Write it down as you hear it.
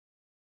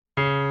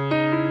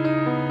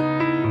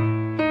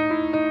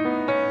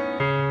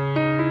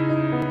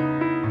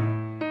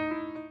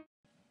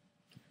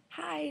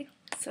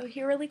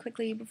here really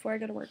quickly before I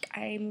go to work.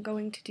 I'm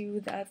going to do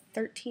the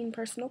 13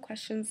 personal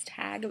questions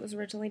tag. It was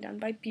originally done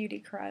by Beauty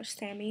Crush,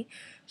 Sammy.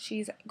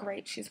 She's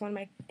great. She's one of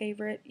my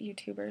favorite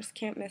YouTubers.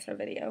 Can't miss her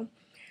video.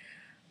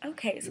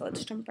 Okay, so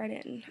let's jump right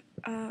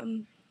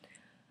in.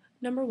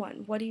 Number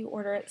one, what do you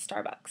order at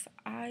Starbucks?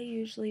 I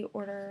usually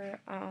order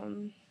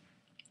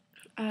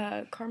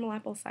caramel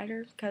apple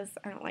cider because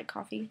I don't like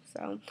coffee,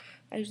 so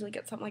I usually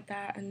get something like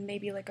that and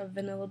maybe like a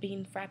vanilla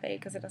bean frappe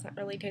because it doesn't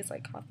really taste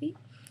like coffee.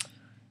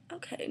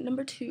 Okay,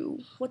 number two,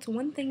 what's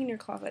one thing in your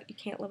closet you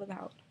can't live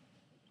without?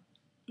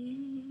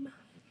 I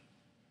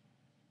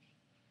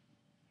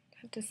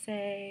have to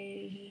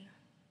say,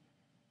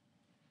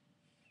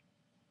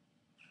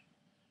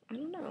 I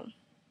don't know.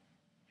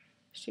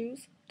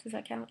 Shoes? Does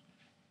that count?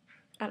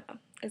 I don't know.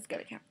 It's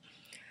gonna count.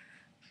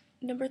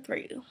 Number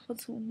three,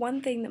 what's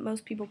one thing that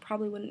most people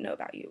probably wouldn't know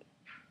about you?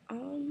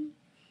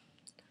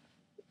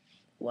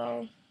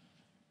 Well,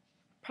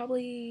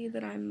 probably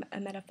that I'm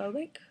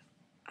emetophobic.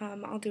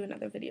 I'll do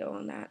another video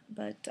on that,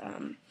 but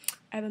I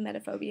have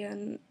emetophobia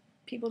and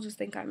people just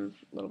think I'm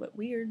a little bit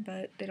weird,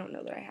 but they don't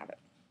know that I have it.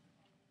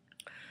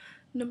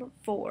 Number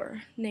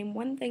four, name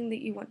one thing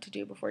that you want to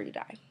do before you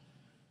die.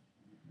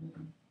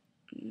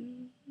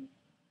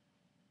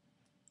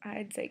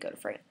 I'd say go to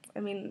France. I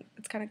mean,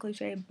 it's kind of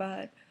cliche,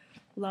 but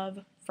love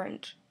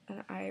French,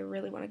 and I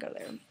really want to go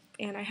there.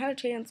 And I had a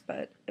chance,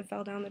 but it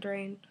fell down the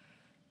drain.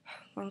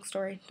 Long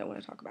story, don't want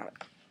to talk about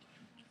it.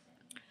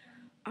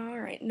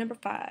 Alright, number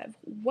five.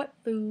 What's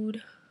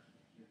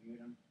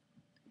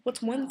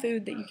one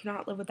food that you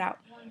cannot live without?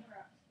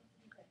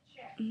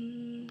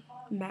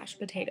 Mashed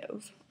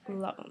potatoes.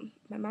 Love them.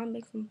 My mom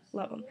makes them.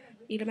 Love them.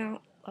 Eat them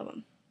out. Love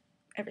them.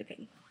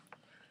 Everything.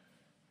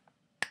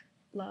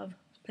 Love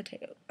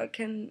potatoes.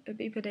 Can it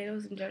be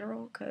potatoes in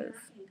general? Because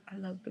I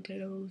love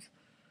potatoes.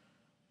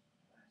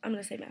 I'm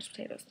going to say mashed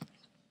potatoes.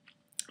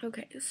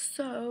 Okay,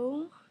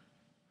 so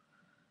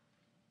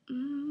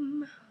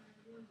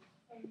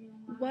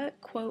what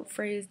quote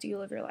phrase do you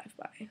live your life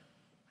by?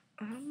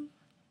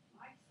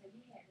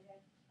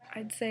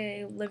 I'd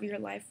say live your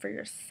life for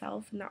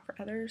yourself, not for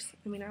others.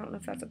 I mean, I don't know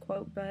if that's a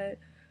quote, but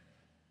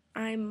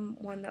I'm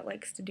one that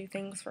likes to do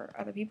things for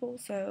other people,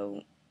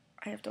 so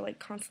I have to like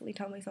constantly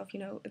tell myself, you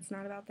know, it's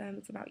not about them,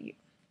 it's about you.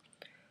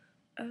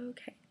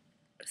 Okay,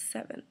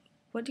 7.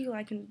 What do you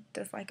like and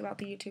dislike about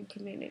the YouTube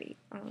community?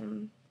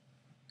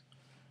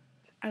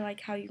 I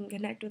like how you can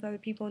connect with other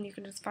people and you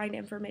can just find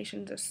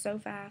information just so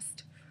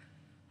fast.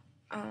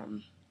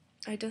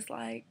 I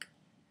dislike,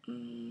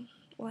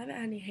 well, I haven't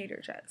had any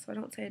haters yet, so I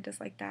don't say I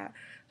dislike that,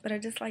 but I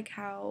dislike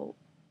how,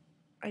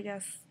 I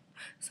guess,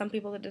 some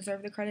people that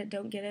deserve the credit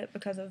don't get it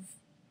because of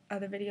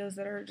other videos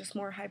that are just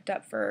more hyped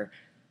up for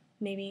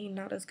maybe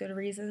not as good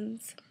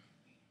reasons.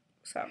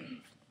 So,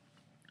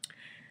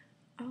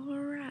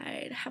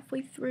 alright,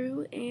 halfway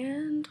through,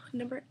 and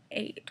number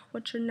 8.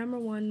 What's your number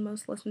 1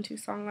 most listened to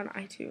song on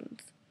iTunes?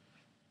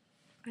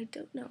 I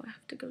don't know, I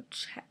have to go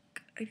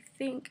check. I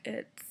think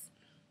it's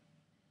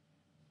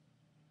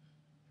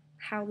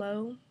How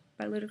Low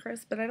by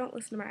Brycurious, but I don't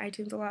listen to my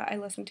iTunes a lot. I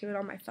listen to it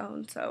on my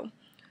phone, so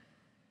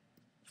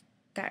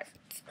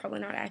that's probably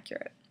not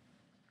accurate.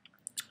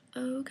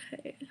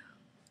 Okay,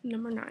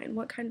 number 9.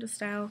 What kind of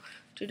style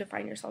do you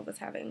define yourself as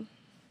having?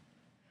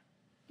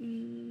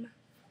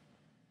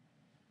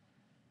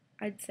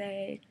 I'd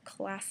say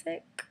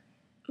classic,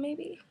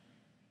 maybe.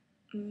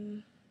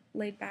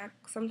 Laid back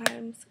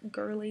sometimes,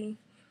 girly,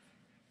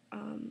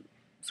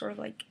 sort of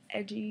like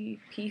edgy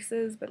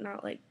pieces, but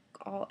not like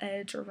all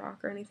edge or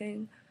rock or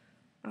anything.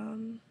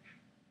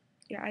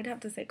 Yeah, I'd have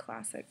to say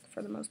classic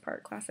for the most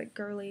part. Classic,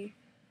 girly,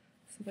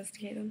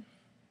 sophisticated.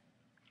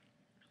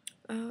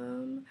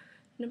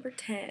 Number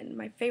 10,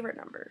 my favorite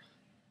number.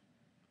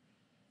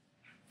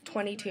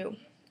 22.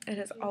 It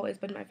has always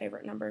been my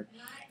favorite number.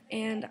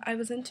 And I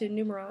was into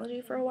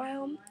numerology for a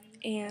while,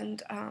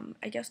 and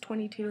I guess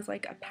 22 is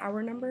like a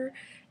power number,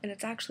 and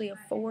it's actually a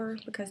 4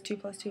 because 2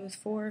 plus 2 is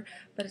 4,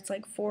 but it's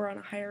like 4 on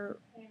a higher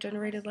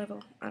generated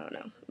level. I don't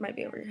know. It might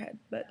be over your head,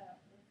 but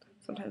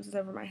sometimes it's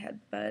over my head,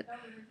 but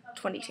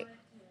 22.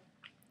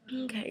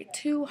 Okay,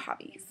 2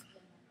 hobbies.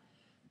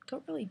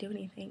 Don't really do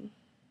anything.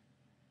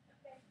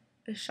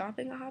 Is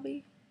shopping a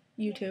hobby?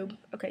 YouTube.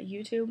 Okay,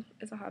 YouTube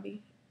is a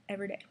hobby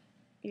every day.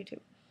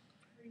 YouTube.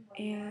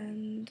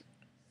 And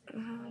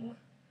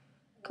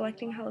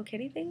collecting Hello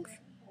Kitty things.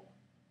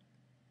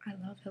 I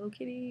love Hello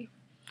Kitty.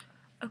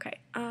 Okay,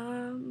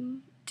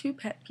 2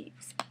 pet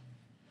peeves.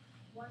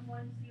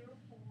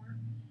 1104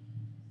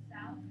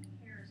 South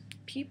Harrison.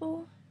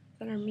 People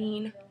that are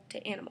mean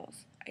to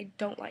animals. I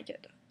don't like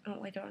it. I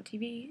don't like it on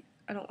TV.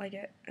 I don't like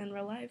it in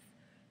real life.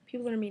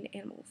 People that are mean to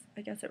animals.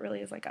 I guess it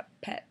really is like a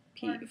pet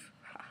peeve.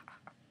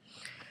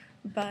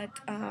 But,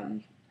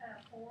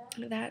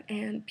 that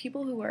and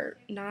people who are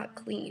not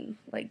clean.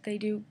 Like, they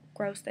do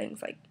gross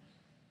things like,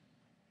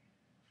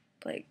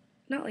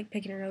 not like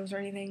picking your nose or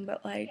anything,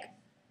 but like,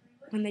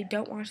 when they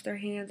don't wash their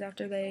hands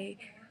after they,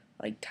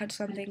 like, touch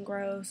something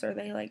gross, or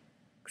they, like,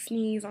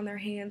 sneeze on their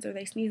hands, or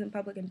they sneeze in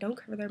public and don't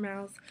cover their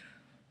mouths.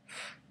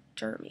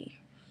 Germy.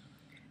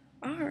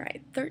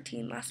 Alright,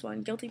 13, last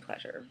one, guilty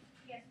pleasure.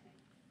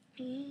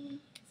 Mm,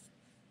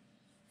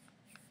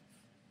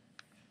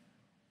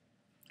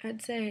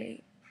 I'd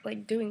say,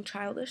 like, doing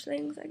childish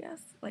things, I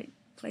guess. Like,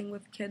 playing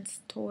with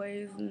kids'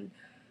 toys and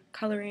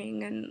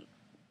coloring and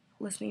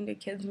listening to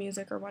kids'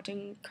 music or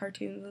watching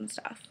cartoons and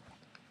stuff.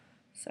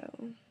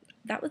 So,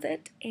 that was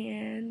it,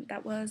 and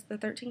that was the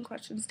 13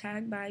 questions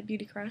tag by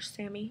Beauty Crush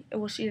Sammy.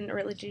 Well, she didn't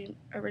really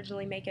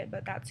originally make it,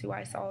 but that's who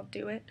I saw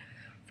do it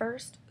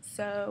first.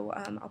 So,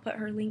 I'll put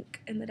her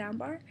link in the down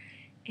bar.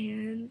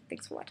 And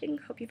thanks for watching.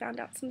 Hope you found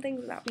out some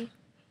things about me.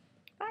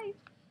 Bye!